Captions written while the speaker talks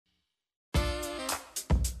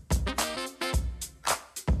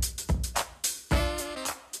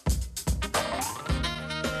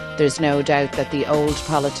there's no doubt that the old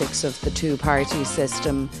politics of the two-party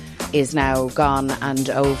system is now gone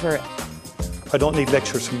and over. I don't need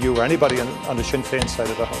lectures from you or anybody on the Sinn Féin side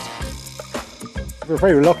of the House. We're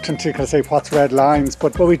very reluctant to kind of say what's red lines,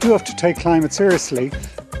 but we do have to take climate seriously.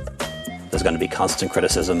 There's going to be constant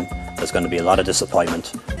criticism, there's going to be a lot of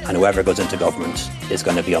disappointment, and whoever goes into government is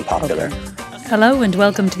going to be unpopular. Hello and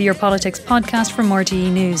welcome to the Your Politics podcast from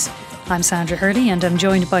RTE News. I'm Sandra Hurley and I'm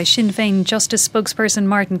joined by Sinn Féin Justice spokesperson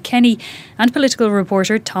Martin Kenny and political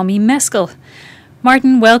reporter Tommy Meskell.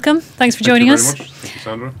 Martin, welcome. Thanks for joining us. Thank you very much. Thank you,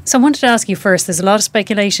 Sandra. So I wanted to ask you first, there's a lot of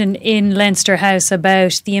speculation in Leinster House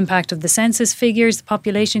about the impact of the census figures, the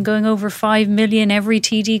population going over 5 million, every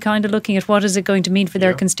TD kind of looking at what is it going to mean for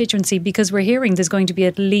their constituency, because we're hearing there's going to be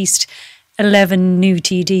at least 11 new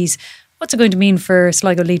TDs. What's it going to mean for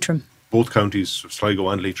Sligo-Leitrim? Both counties, Sligo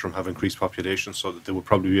and Leitrim, have increased population, so that they will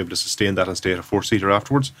probably be able to sustain that and stay at a four-seater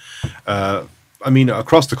afterwards.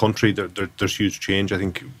 Across the country, there's huge change. I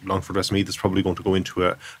think Longford Westmeath is probably going to go into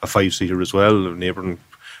a five-seater as well, a neighbouring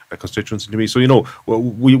constituency to me. So,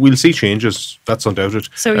 we'll see changes, that's undoubted.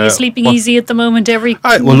 So are you sleeping easy at the moment? Every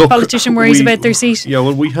politician worries about their seat? Yeah,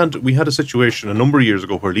 well, we had a situation a number of years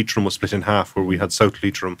ago where Leitrim was split in half, where we had South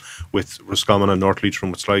Leitrim with Roscommon and North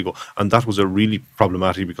Leitrim with Sligo, and that was a really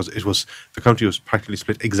problematic because the county was practically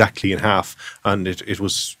split exactly in half, and it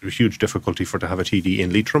was a huge difficulty to have a TD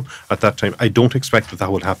in Leitrim at that time. I don't expect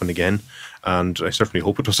that will happen again, and I certainly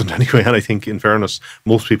hope it doesn't anyway. And I think, in fairness,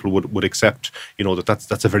 most people would accept,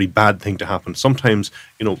 that's a very bad thing to happen. Sometimes,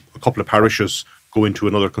 a couple of parishes go into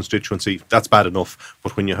another constituency, that's bad enough.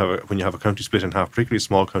 But when you have a county split in half, particularly a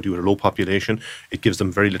small county with a low population, it gives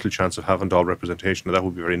them very little chance of having all representation, and that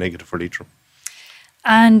would be very negative for Leitrim.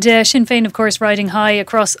 And Sinn Féin, of course, riding high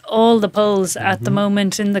across all the polls at the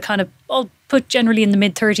moment, in the kind of, all put generally in the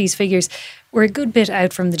mid-30s figures. We're a good bit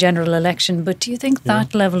out from the general election, but do you think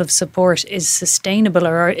that level of support is sustainable,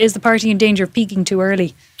 or is the party in danger of peaking too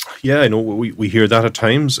early? Yeah, I know we hear that at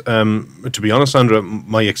times. To be honest, Sandra,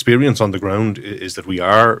 my experience on the ground is that we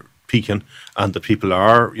are peaking, and that people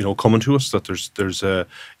are, coming to us. That there's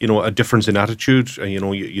a difference in attitude. You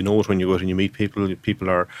know it when you go out and you meet people. People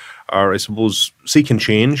are I suppose seeking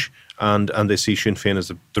change. And they see Sinn Féin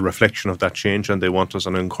as the reflection of that change, and they want us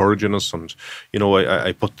and encouraging us. And,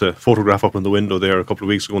 I put the photograph up in the window there a couple of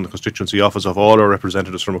weeks ago in the constituency office of all our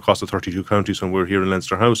representatives from across the 32 counties when we were here in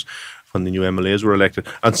Leinster House, when the new MLAs were elected.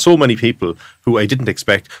 And so many people who I didn't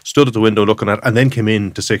expect stood at the window looking at, and then came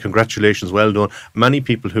in to say congratulations, well done. Many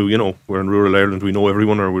people who, we're in rural Ireland, we know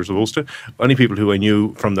everyone, or we're supposed to. Many people who I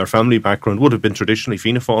knew from their family background would have been traditionally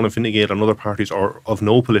Fianna Fáil and Fine Gael and other parties, or of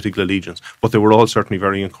no political allegiance, but they were all certainly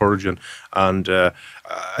very encouraging. And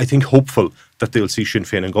I think hopeful that they'll see Sinn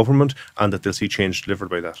Féin in government and that they'll see change delivered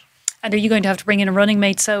by that. And are you going to have to bring in a running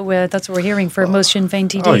mate? So that's what we're hearing for most Sinn Féin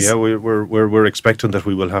TDs. Oh yeah, we're expecting that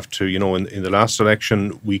we will have to. In the last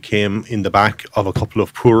election, we came in the back of a couple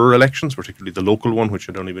of poorer elections, particularly the local one, which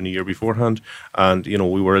had only been a year beforehand. And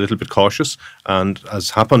we were a little bit cautious. And as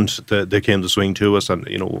happened, they came to swing to us. And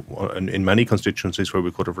in many constituencies where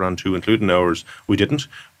we could have ran two, including ours, we didn't.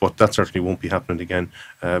 But that certainly won't be happening again.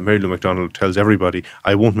 Mary Lou McDonald tells everybody,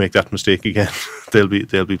 I won't make that mistake again. There'll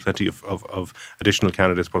be plenty of additional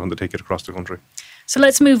candidates put on the ticket across the country. So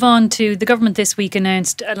let's move on to the government this week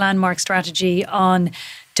announced a landmark strategy on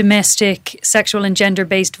domestic, sexual and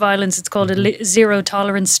gender-based violence. It's called a zero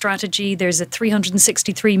tolerance strategy. There's a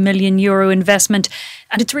 €363 million investment,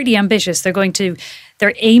 and it's really ambitious.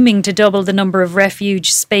 They're aiming to double the number of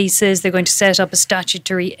refuge spaces. They're going to set up a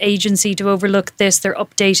statutory agency to overlook this. They're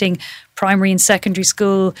updating primary and secondary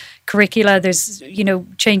school curricula. There's,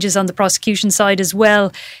 changes on the prosecution side as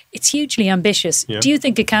well. It's hugely ambitious. Yeah. Do you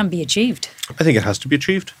think it can be achieved? I think it has to be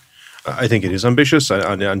achieved. I think it is ambitious,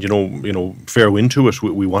 and fair wind to it.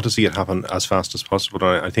 We want to see it happen as fast as possible.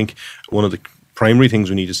 And I think one of the primary things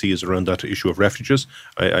we need to see is around that issue of refuges.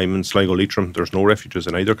 I'm in Sligo-Leitrim. There's no refuges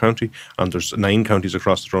in either county, and there's 9 counties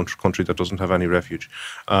across the country that doesn't have any refuge.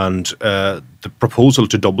 And the proposal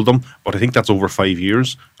to double them, but I think that's over 5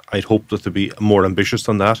 years. I'd hope that to be more ambitious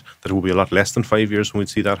than that it will be a lot less than 5 years when we'd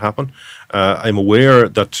see that happen. I'm aware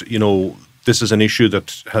that, this is an issue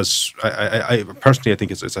that has, I personally, I think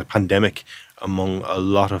it's a pandemic among a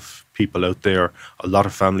lot of people out there. A lot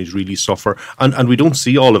of families really suffer. And we don't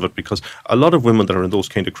see all of it because a lot of women that are in those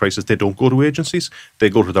kind of crises, they don't go to agencies. They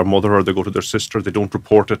go to their mother or they go to their sister. They don't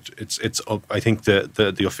report it. I think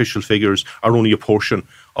the official figures are only a portion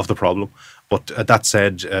of the problem. But that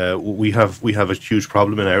said, we have a huge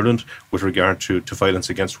problem in Ireland with regard to violence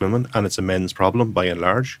against women, and it's a men's problem by and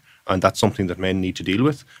large. And that's something that men need to deal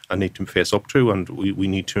with and need to face up to. And we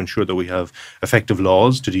need to ensure that we have effective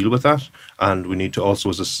laws to deal with that. And we need to also,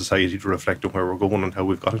 as a society, to reflect on where we're going and how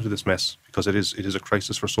we've got into this mess. Because it is a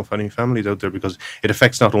crisis for so many families out there, because it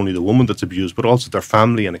affects not only the woman that's abused, but also their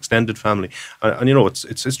family and extended family. And you know, it's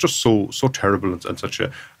just so terrible and such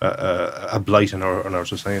a blight in our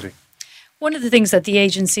society. One of the things that the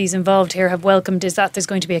agencies involved here have welcomed is that there's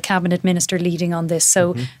going to be a cabinet minister leading on this.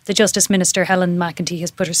 So the Justice Minister, Helen McEntee, has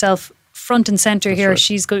put herself front and centre here. Right.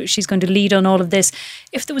 She's going to lead on all of this.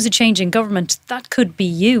 If there was a change in government, that could be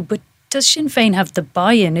you. But does Sinn Féin have the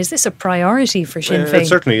buy-in? Is this a priority for Sinn Féin? It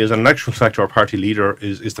certainly is. And in actual fact, our party leader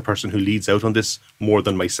is the person who leads out on this more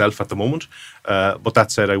than myself at the moment. But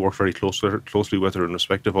that said, I work very closely with her in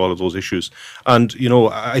respect of all of those issues. And, you know,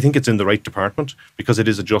 I think it's in the right department, because it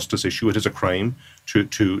is a justice issue. It is a crime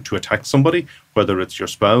to attack somebody, whether it's your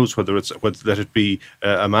spouse, whether let it be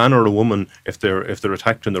a man or a woman. If they're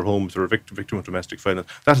attacked in their home, if they're a victim of domestic violence,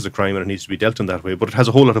 that is a crime, and it needs to be dealt in that way. But it has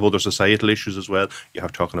a whole lot of other societal issues as well. You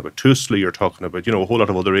have talking about TUSLA, you're talking about, you know, a whole lot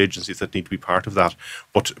of other agencies that need to be part of that.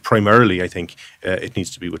 But primarily, I think it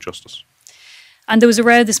needs to be with justice. And there was a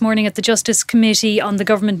row this morning at the Justice Committee on the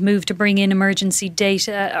government move to bring in emergency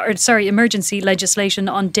legislation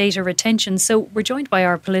on data retention. So we're joined by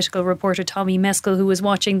our political reporter, Tommy Meskel, who was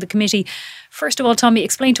watching the committee. First of all, Tommy,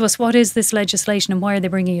 explain to us, what is this legislation and why are they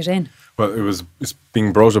bringing it in? Well, it's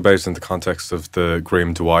being brought about in the context of the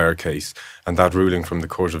Graham Dwyer case and that ruling from the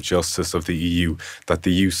Court of Justice of the EU that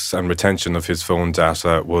the use and retention of his phone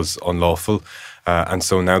data was unlawful. And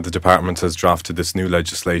so now the department has drafted this new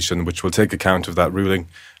legislation which will take account of that ruling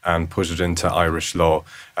and put it into Irish law.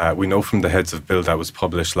 We know from the heads of bill that was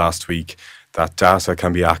published last week that data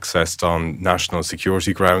can be accessed on national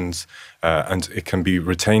security grounds and it can be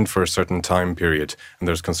retained for a certain time period. And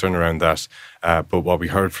there's concern around that. But what we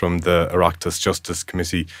heard from the Oireachtas Justice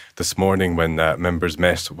Committee this morning when members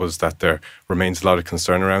met was that there remains a lot of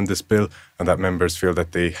concern around this bill and that members feel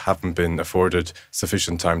that they haven't been afforded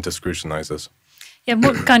sufficient time to scrutinise it. Yeah,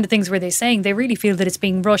 what kind of things were they saying? They really feel that it's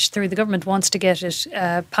being rushed through. The government wants to get it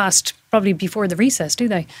passed probably before the recess, do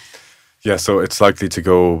they? Yeah, so it's likely to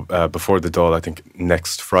go before the Dáil, I think,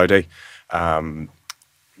 next Friday.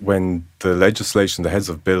 When the legislation, the heads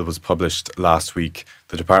of bill, was published last week,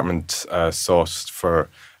 the department sought for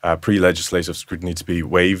pre-legislative scrutiny to be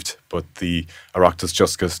waived, but the Oireachtas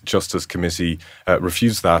Justice Committee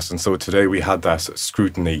refused that. And so today we had that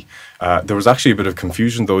scrutiny. There was actually a bit of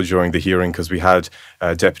confusion, though, during the hearing, because we had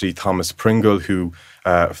Deputy Thomas Pringle, who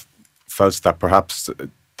felt that perhaps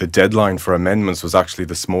the deadline for amendments was actually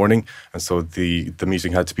this morning, and so the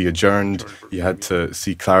meeting had to be adjourned. You had to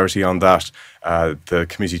see clarity on that. The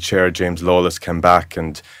committee chair, James Lawless, came back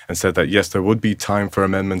and said that yes, there would be time for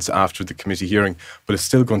amendments after the committee hearing, but it's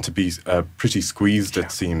still going to be pretty squeezed,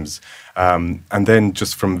 it seems. And then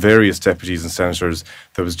just from various deputies and senators,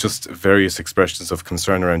 there was just various expressions of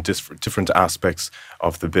concern around different aspects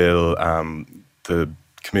of the bill. The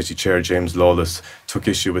committee chair, James Lawless, took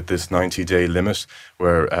issue with this 90-day limit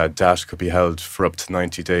where data could be held for up to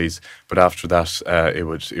 90 days. But after that, it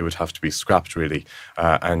would have to be scrapped, really.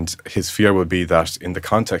 And his fear would be that in the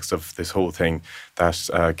context of this whole thing,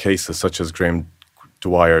 that cases such as Graham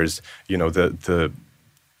Dwyer's, you know, the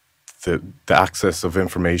access of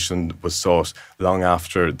information was sought long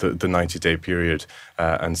after the 90-day period.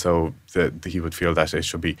 And so he would feel that it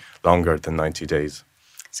should be longer than 90 days.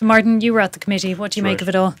 So, Martin, you were at the committee. What do you make of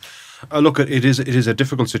it all? Look, it is a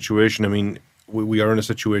difficult situation. I mean, we are in a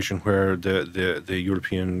situation where the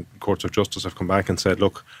European Courts of Justice have come back and said,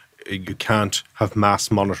 look, you can't have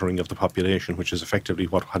mass monitoring of the population, which is effectively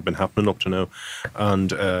what had been happening up to now.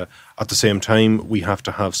 And at the same time, we have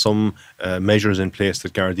to have some measures in place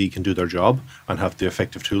that Gardaí can do their job and have the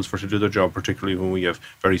effective tools for to do their job, particularly when we have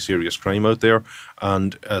very serious crime out there.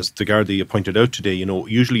 And as the Gardaí pointed out today, you know,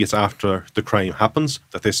 usually it's after the crime happens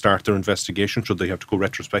that they start their investigation, so they have to go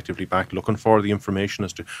retrospectively back looking for the information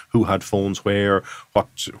as to who had phones where,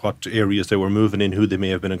 what areas they were moving in, who they may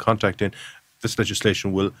have been in contact in. This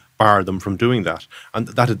legislation will bar them from doing that. And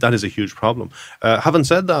that is a huge problem. Having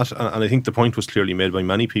said that, and I think the point was clearly made by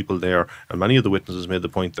many people there, and many of the witnesses made the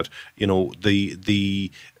point that, you know,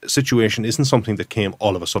 the situation isn't something that came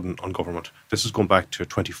all of a sudden on government. This is going back to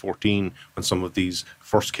 2014 when some of these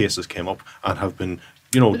first cases came up and have been,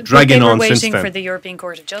 you know, dragging on since then. They were waiting for the European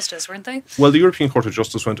Court of Justice, weren't they? Well, the European Court of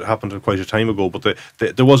Justice happened quite a time ago, but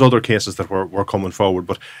there was other cases that were coming forward.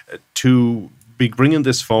 But to be bringing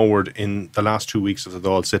this forward in the last 2 weeks of the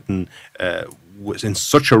Dáil sitting was in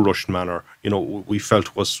such a rushed manner, we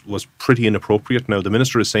felt was pretty inappropriate. Now, the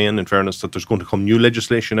Minister is saying, in fairness, that there's going to come new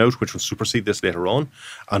legislation out which will supersede this later on,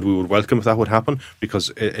 and we would welcome if that would happen,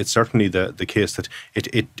 because it's certainly the case that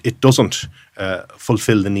it doesn't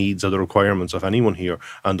fulfil the needs or the requirements of anyone here,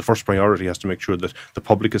 and the first priority has to make sure that the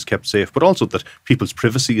public is kept safe, but also that people's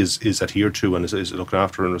privacy is adhered to and is looked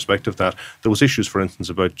after in respect of that. There was issues, for instance,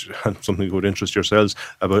 about something that would interest yourselves,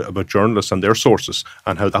 about journalists and their sources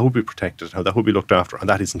and how that would be protected, how that would be looked after, and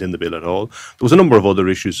that isn't in the bill at all. There was a number of other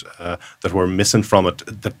issues that were missing from it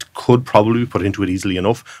that could probably be put into it easily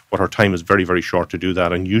enough, but our time is very, very short to do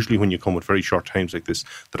that, and usually when you come with very short times like this,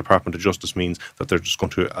 the Department of Justice means that they're just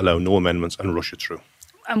going to allow no amendments and rush it through.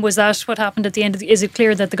 And was that what happened at the end? Is it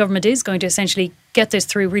clear that the government is going to essentially get this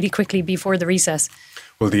through really quickly before the recess?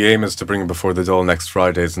 Well, the aim is to bring it before the Dáil next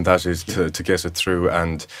Fridays, and that is to get it through,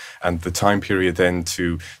 and the time period then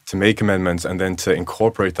to make amendments and then to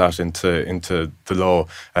incorporate that into the law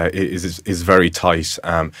is very tight.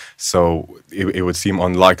 So it would seem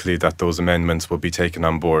unlikely that those amendments will be taken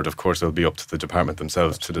on board. Of course, it'll be up to the department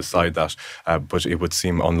themselves to decide that, but it would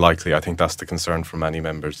seem unlikely. I think that's the concern for many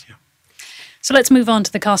members. Yeah. So let's move on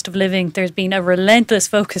to the cost of living. There's been a relentless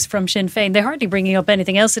focus from Sinn Féin. They're hardly bringing up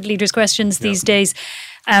anything else at Leaders' Questions these days,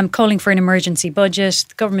 calling for an emergency budget.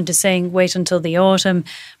 The government is saying wait until the autumn.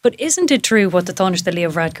 But isn't it true what the Taoiseach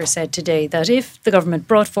Leo Varadkar said today, that if the government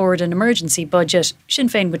brought forward an emergency budget, Sinn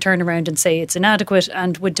Féin would turn around and say it's inadequate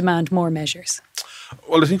and would demand more measures?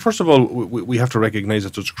 Well, I think, first of all, we have to recognise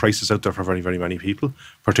that there's a crisis out there for very, very many people,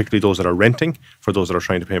 particularly those that are renting, for those that are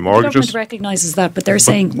trying to pay mortgages. The government recognises that, but they're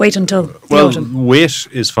saying wait until the autumn. Well, wait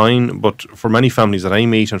is fine, but for many families that I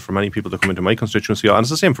meet and for many people that come into my constituency, and it's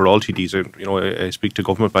the same for all TDs, I speak to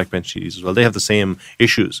government backbench TDs as well, they have the same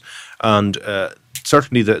issues. And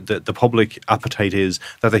certainly the public appetite is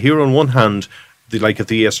that they hear on one hand, like at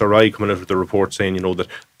the ESRI coming out with the report saying,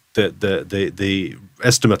 that the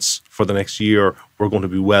estimates for the next year we're going to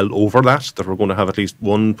be well over that we're going to have at least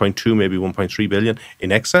 1.2, maybe 1.3 billion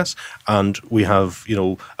in excess, and we have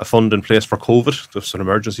a fund in place for COVID. There's an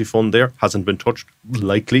emergency fund there, hasn't been touched,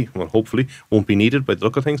 hopefully won't be needed by the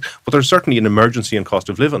look of things, but there's certainly an emergency in cost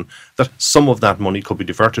of living that some of that money could be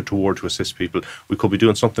diverted toward to assist people. We could be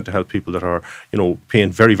doing something to help people that are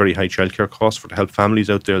paying very, very high childcare costs, to help families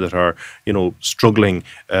out there that are struggling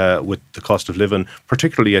with the cost of living.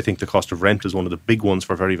 Particularly, I think the cost of rent is one of the big ones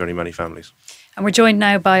for very, very many families. And we're joined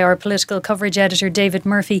now by our political coverage editor, David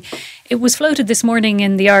Murphy. It was floated this morning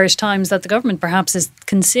in the Irish Times that the government perhaps is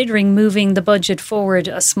considering moving the budget forward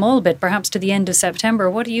a small bit, perhaps to the end of September.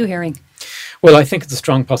 What are you hearing? Well, I think it's a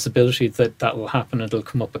strong possibility that will happen. It'll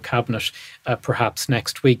come up at Cabinet perhaps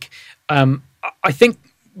next week. I think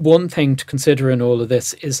one thing to consider in all of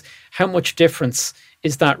this is how much difference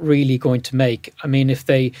is that really going to make? I mean, if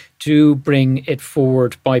they do bring it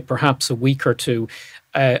forward by perhaps a week or two,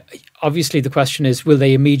 obviously the question is, will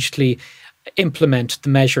they immediately implement the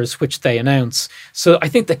measures which they announce? So I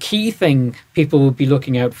think the key thing people will be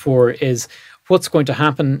looking out for is what's going to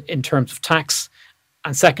happen in terms of tax,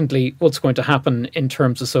 and secondly, what's going to happen in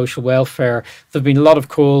terms of social welfare. There have been a lot of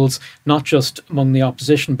calls, not just among the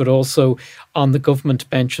opposition, but also on the government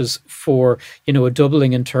benches for, a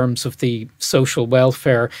doubling in terms of the social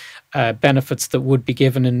welfare benefits that would be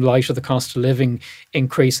given in light of the cost of living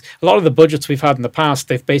increase. A lot of the budgets we've had in the past,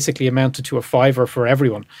 they've basically amounted to a fiver for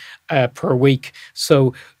everyone per week.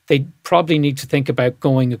 So they probably need to think about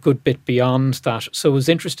going a good bit beyond that. So it was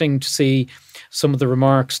interesting to see some of the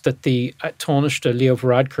remarks that the Taoiseach Leo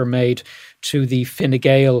Varadkar made to the Fine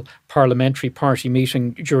Gael parliamentary party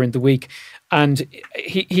meeting during the week. And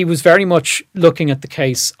he was very much looking at the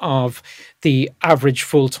case of the average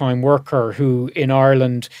full-time worker who in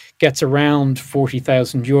Ireland gets around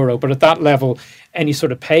 €40,000. But at that level, any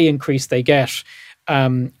sort of pay increase they get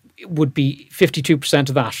would be 52%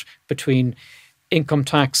 of that between income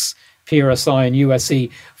tax, PRSI and USE.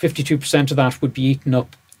 52% of that would be eaten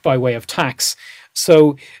up by way of tax.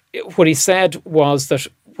 So what he said was that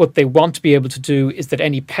what they want to be able to do is that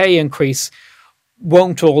any pay increase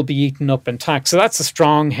won't all be eaten up in tax. So that's a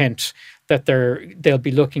strong hint that they'll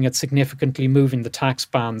be looking at significantly moving the tax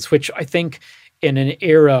bands, which I think in an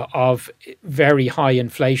era of very high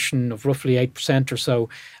inflation of roughly 8% or so,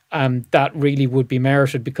 that really would be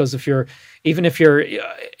merited, because if you're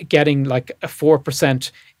getting like a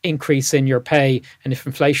 4% increase in your pay, and if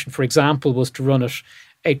inflation, for example, was to run at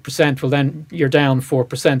 8%, well then you're down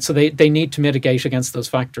 4%. So they need to mitigate against those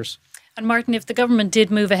factors. And Martin, if the government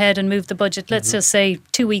did move ahead and move the budget, let's just say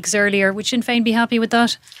 2 weeks earlier, would Sinn Féin be happy with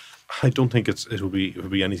that? I don't think it will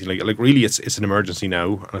be anything like really it's an emergency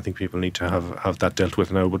now, and I think people need to have that dealt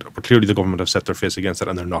with now. But clearly the government have set their face against it,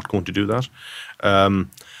 and they're not going to do that.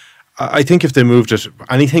 I think if they moved it,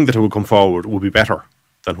 anything that would come forward would be better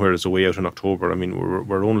than where it's away out in October. I mean,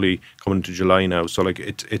 we're only coming into July now, so like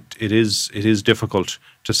it is difficult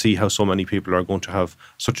to see how so many people are going to have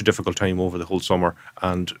such a difficult time over the whole summer.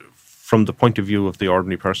 And from the point of view of the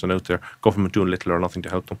ordinary person out there, government doing little or nothing to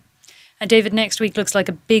help them. And David, next week looks like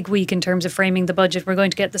a big week in terms of framing the budget. We're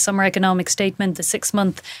going to get the summer economic statement, the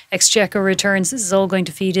 6-month exchequer returns. This is all going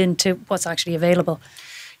to feed into what's actually available.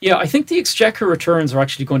 Yeah, I think the exchequer returns are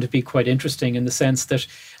actually going to be quite interesting in the sense that,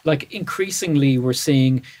 like, increasingly we're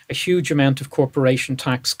seeing a huge amount of corporation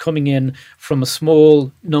tax coming in from a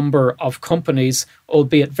small number of companies,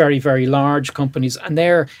 albeit very, very large companies, and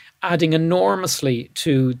they're adding enormously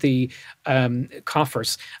to the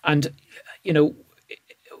coffers. And, you know,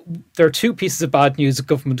 there are two pieces of bad news a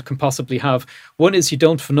government can possibly have. One is you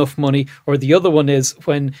don't have enough money, or the other one is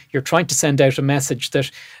when you're trying to send out a message that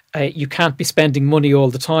you can't be spending money all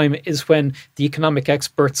the time, is when the economic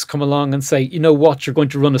experts come along and say, you know what, you're going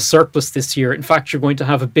to run a surplus this year. In fact, you're going to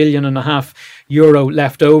have €1.5 billion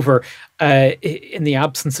left over in the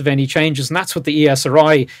absence of any changes. And that's what the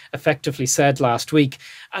ESRI effectively said last week.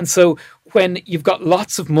 And so when you've got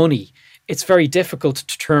lots of money, it's very difficult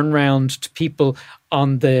to turn around to people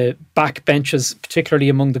on the back benches, particularly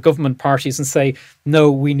among the government parties, and say, no,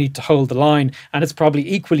 we need to hold the line. And it's probably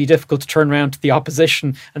equally difficult to turn around to the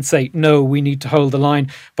opposition and say, no, we need to hold the line.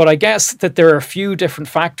 But I guess that there are a few different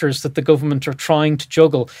factors that the government are trying to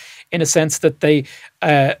juggle, in a sense that they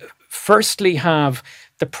firstly have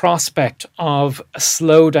the prospect of a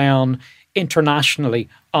slowdown internationally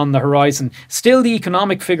on the horizon. Still, the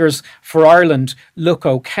economic figures for Ireland look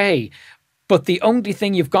okay. But the only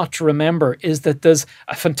thing you've got to remember is that there's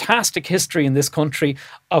a fantastic history in this country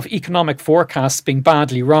of economic forecasts being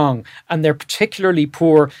badly wrong. And they're particularly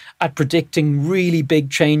poor at predicting really big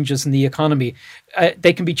changes in the economy.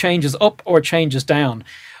 They can be changes up or changes down.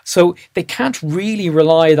 So they can't really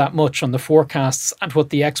rely that much on the forecasts and what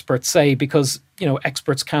the experts say, because, you know,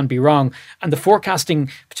 experts can be wrong. And the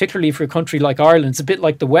forecasting, particularly for a country like Ireland, is a bit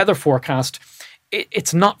like the weather forecast.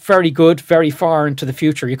 It's not very good very far into the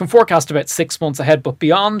future. You can forecast about 6 months ahead, but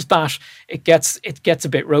beyond that, it gets a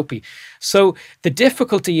bit ropey. So the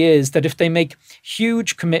difficulty is that if they make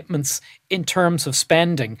huge commitments in terms of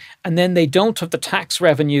spending, and then they don't have the tax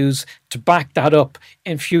revenues to back that up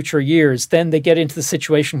in future years, then they get into the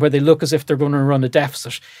situation where they look as if they're going to run a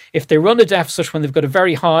deficit. If they run a deficit when they've got a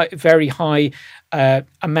very high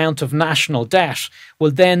amount of national debt,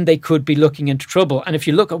 well, then they could be looking into trouble. And if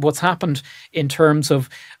you look at what's happened in terms of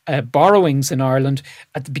borrowings in Ireland,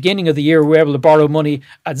 at the beginning of the year, we were able to borrow money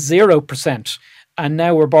at 0%. And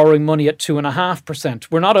now we're borrowing money at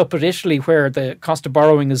 2.5%. We're not up at Italy, where the cost of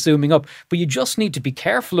borrowing is zooming up. But you just need to be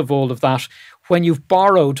careful of all of that when you've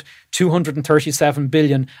borrowed 237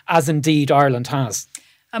 billion, as indeed Ireland has.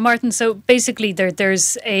 Martin, so basically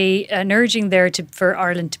there's an urging there for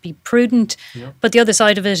Ireland to be prudent, but the other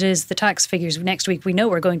side of it is the tax figures. Next week we know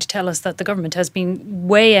are going to tell us that the government has been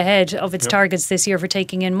way ahead of its targets this year for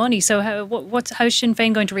taking in money. So how's Sinn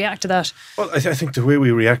Féin going to react to that? Well, I think the way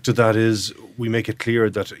we react to that is we make it clear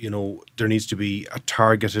that, you know, there needs to be a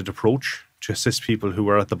targeted approach to assist people who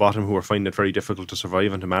are at the bottom, who are finding it very difficult to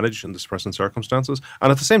survive and to manage in this present circumstances.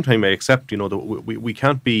 And at the same time, I accept, you know, that we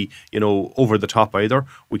can't be, you know, over the top either.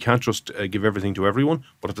 We can't just give everything to everyone.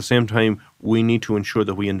 But at the same time, we need to ensure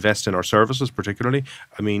that we invest in our services, particularly.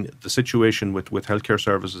 I mean, the situation with healthcare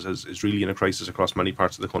services is really in a crisis across many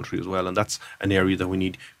parts of the country as well. And that's an area that we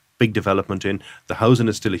need big development in. The housing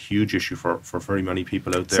is still a huge issue for very many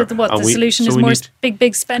people out there. So the solution is more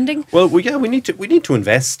big spending? Well, we need to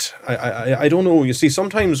invest. I don't know. You see,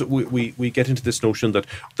 sometimes we get into this notion that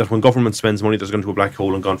when government spends money, there's going to go a black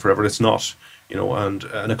hole and gone forever. It's not. You know, and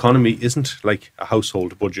an economy isn't like a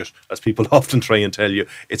household budget, as people often try and tell you.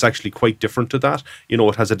 It's actually quite different to that. You know,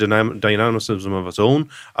 it has a dynamicism of its own.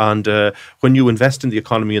 And when you invest in the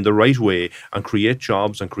economy in the right way and create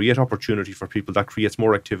jobs and create opportunity for people, that creates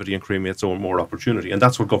more activity and creates more opportunity. And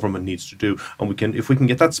that's what government needs to do. And if we can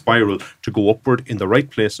get that spiral to go upward in the right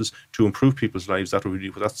places to improve people's lives,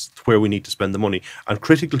 that's where we need to spend the money. And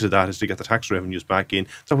critical to that is to get the tax revenues back in,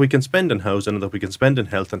 that we can spend in housing and that we can spend in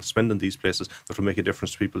health and spend in these places. that will make a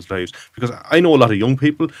difference to people's lives. Because I know a lot of young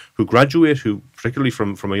people who graduate, who particularly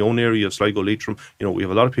from my own area of Sligo-Leitrim, we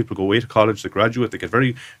have a lot of people go away to college, they graduate, they get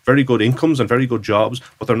very, very good incomes and very good jobs,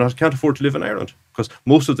 but can't afford to live in Ireland, because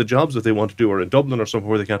most of the jobs that they want to do are in Dublin or somewhere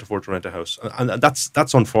where they can't afford to rent a house. And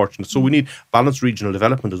that's unfortunate. So we need balanced regional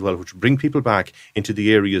development as well, which will bring people back into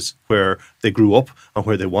the areas where they grew up and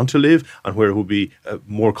where they want to live and where it will be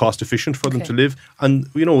more cost efficient for them to live. And,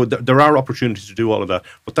 there are opportunities to do all of that,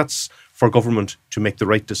 but that's for government to make the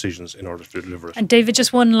right decisions in order to deliver it. And David,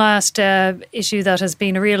 just one last issue that has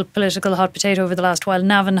been a real political hot potato over the last while.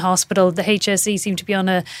 Navan Hospital, the HSE seem to be on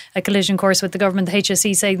a collision course with the government. The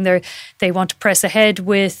HSE saying they want to press ahead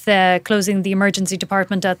with closing the emergency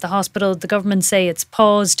department at the hospital. The government say it's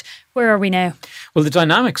paused. Where are we now? Well, the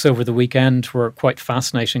dynamics over the weekend were quite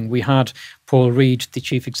fascinating. We had Paul Reid, the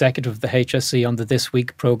chief executive of the HSE, on the This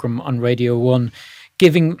Week programme on Radio 1,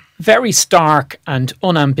 giving very stark and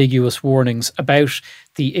unambiguous warnings about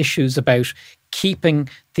the issues about keeping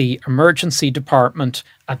the emergency department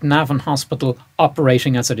at Navan Hospital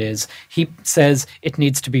operating as it is. He says it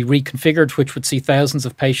needs to be reconfigured, which would see thousands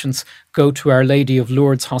of patients go to Our Lady of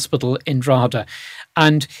Lourdes Hospital in Drogheda.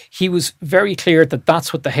 And he was very clear that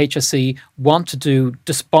that's what the HSE want to do,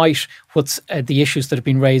 despite what's the issues that have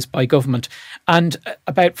been raised by government. And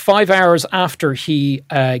about 5 hours after he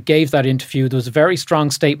gave that interview, there was a very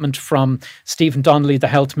strong statement from Stephen Donnelly, the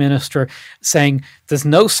Health Minister, saying there's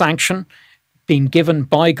no sanction being given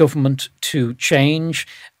by government to change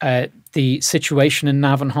the situation in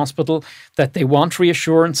Navan Hospital, that they want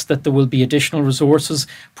reassurance that there will be additional resources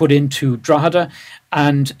put into Drogheda,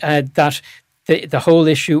 and that the whole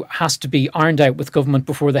issue has to be ironed out with government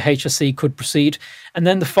before the HSE could proceed. And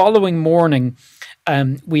then the following morning,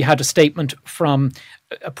 we had a statement from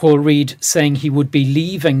Paul Reid saying he would be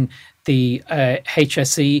leaving the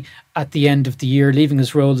HSE at the end of the year, leaving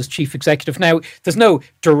his role as chief executive. Now, there's no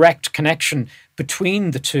direct connection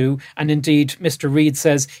between the two, and indeed Mr. Reid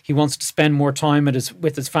says he wants to spend more time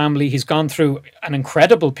with his family. He's gone through an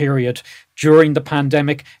incredible period during the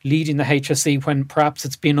pandemic, leading the HSE when perhaps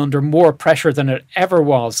it's been under more pressure than it ever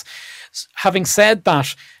was. Having said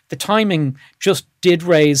that, the timing just did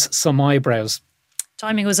raise some eyebrows.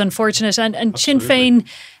 Timing was unfortunate, and Sinn Féin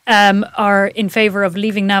are in favour of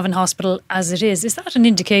leaving Navan Hospital as it is. Is that an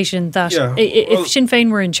indication that if Sinn Féin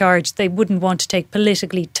were in charge, they wouldn't want to take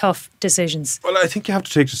politically tough decisions? Well, I think you have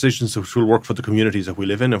to take decisions which will work for the communities that we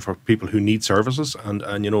live in and for people who need services. And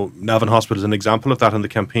Navan Hospital is an example of that, and the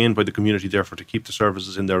campaign by the community, therefore, to keep the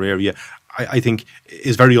services in their area, I think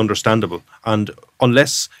is very understandable. And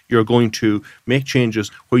unless you're going to make changes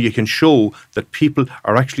where you can show that people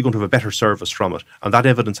are actually going to have a better service from it, and that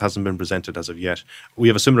evidence hasn't been presented as of yet. We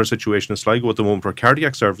have a similar situation in Sligo at the moment where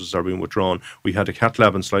cardiac services are being withdrawn. We had a cath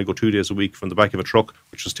lab in Sligo 2 days a week from the back of a truck,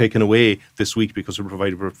 which was taken away this week because it was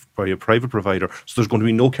provided by a private provider. So there's going to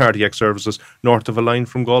be no cardiac services north of a line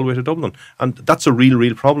from Galway to Dublin. And that's a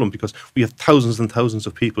real problem, because we have thousands and thousands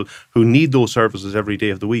of people who need those services every day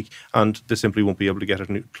of the week, and they simply won't be able to get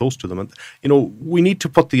it close to them. And, we need to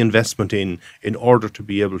put the investment in order to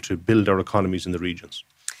be able to build our economies in the regions.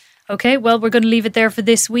 Okay, well, we're going to leave it there for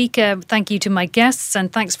this week. Thank you to my guests,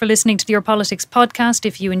 and thanks for listening to the Your Politics podcast.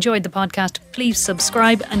 If you enjoyed the podcast, please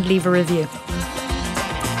subscribe and leave a review.